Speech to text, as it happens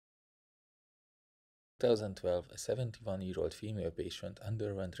2012, a 71-year-old female patient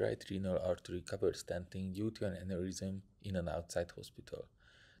underwent right renal artery covered stenting due to an aneurysm in an outside hospital.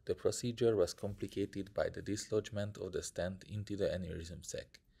 The procedure was complicated by the dislodgement of the stent into the aneurysm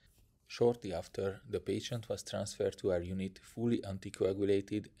sac. Shortly after, the patient was transferred to our unit fully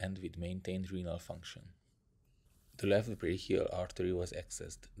anticoagulated and with maintained renal function. The left brachial artery was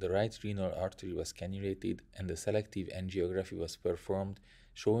accessed, the right renal artery was cannulated, and a selective angiography was performed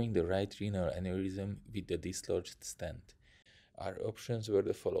showing the right renal aneurysm with the dislodged stent. Our options were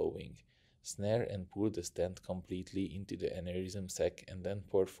the following: snare and pull the stent completely into the aneurysm sac and then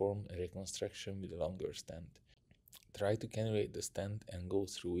perform a reconstruction with a longer stent. Try to cannulate the stent and go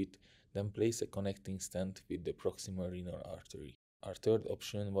through it, then place a connecting stent with the proximal renal artery. Our third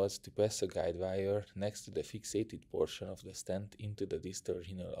option was to pass a guide wire next to the fixated portion of the stent into the distal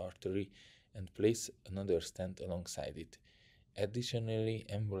renal artery and place another stent alongside it. Additionally,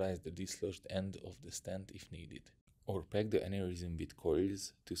 embolize the dislodged end of the stent if needed, or pack the aneurysm with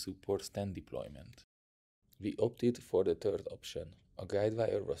coils to support stent deployment. We opted for the third option. A guide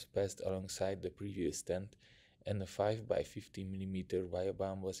wire was passed alongside the previous stent and a 5 by 50 mm wire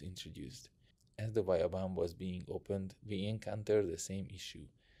band was introduced. As the wire band was being opened, we encountered the same issue.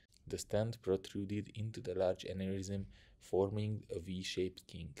 The stent protruded into the large aneurysm, forming a V-shaped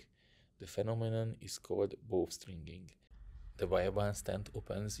kink. The phenomenon is called bowstringing. The wire band stent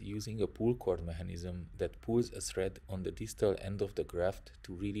opens using a pull cord mechanism that pulls a thread on the distal end of the graft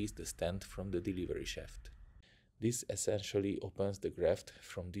to release the stent from the delivery shaft. This essentially opens the graft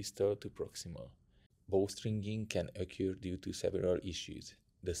from distal to proximal. Bowstringing can occur due to several issues.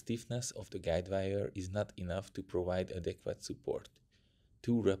 The stiffness of the guide wire is not enough to provide adequate support.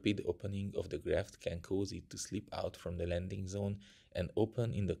 Too rapid opening of the graft can cause it to slip out from the landing zone and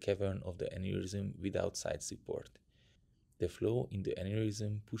open in the cavern of the aneurysm without side support. The flow in the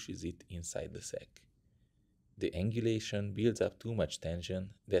aneurysm pushes it inside the sac. The angulation builds up too much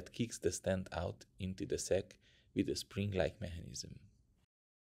tension that kicks the stent out into the sac with a spring-like mechanism.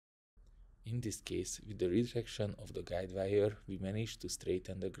 In this case, with the retraction of the guide wire, we managed to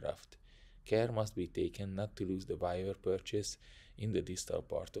straighten the graft. Care must be taken not to lose the wire purchase in the distal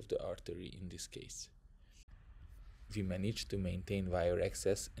part of the artery in this case. We managed to maintain wire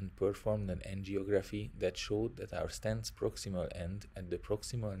access and performed an angiography that showed that our stent's proximal end at the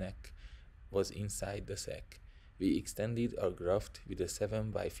proximal neck was inside the sac. We extended our graft with a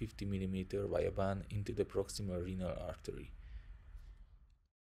 7 by 50 mm wire band into the proximal renal artery.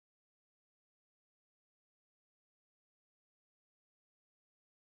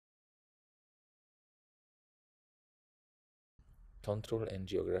 Control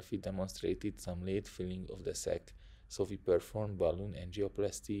angiography demonstrated some late filling of the sac, so we performed balloon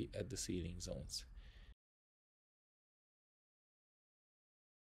angioplasty at the sealing zones.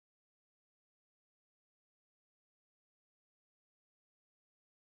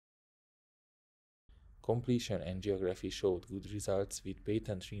 Completion angiography showed good results with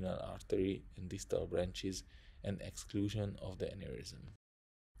patent renal artery and distal branches and exclusion of the aneurysm.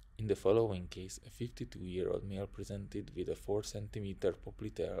 In the following case, a 52-year-old male presented with a 4 cm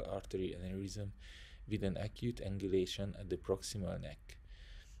popliteal artery aneurysm with an acute angulation at the proximal neck.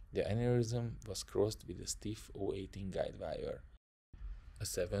 The aneurysm was crossed with a stiff 018 guide wire. A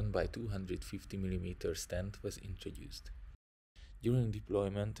 7 by 250 mm stent was introduced. During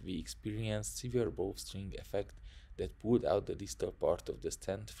deployment, we experienced severe bowstring effect that pulled out the distal part of the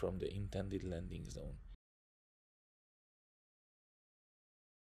stent from the intended landing zone.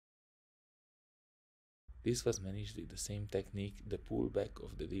 This was managed with the same technique, the pullback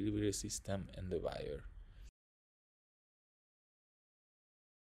of the delivery system and the wire.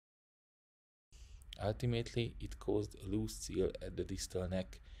 Ultimately, it caused a loose seal at the distal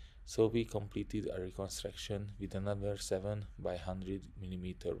neck, so we completed a reconstruction with another 7 by 100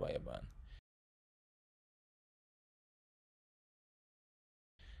 mm wire band.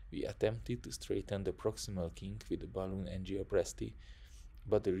 We attempted to straighten the proximal kink with a balloon angioplasty,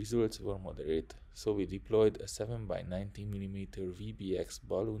 but the results were moderate, so we deployed a 7 by 90 mm VBX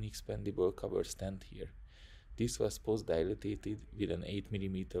balloon expandable cover stent here. This was post-dilated with an 8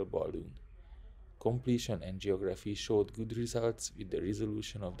 mm balloon. Completion angiography showed good results with the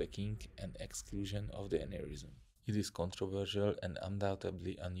resolution of the kink and exclusion of the aneurysm. It is controversial and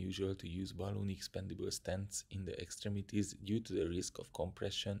undoubtedly unusual to use balloon expandable stents in the extremities due to the risk of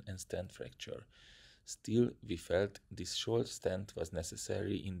compression and stent fracture. Still, we felt this short stent was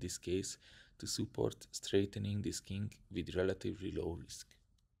necessary in this case to support straightening this kink with relatively low risk.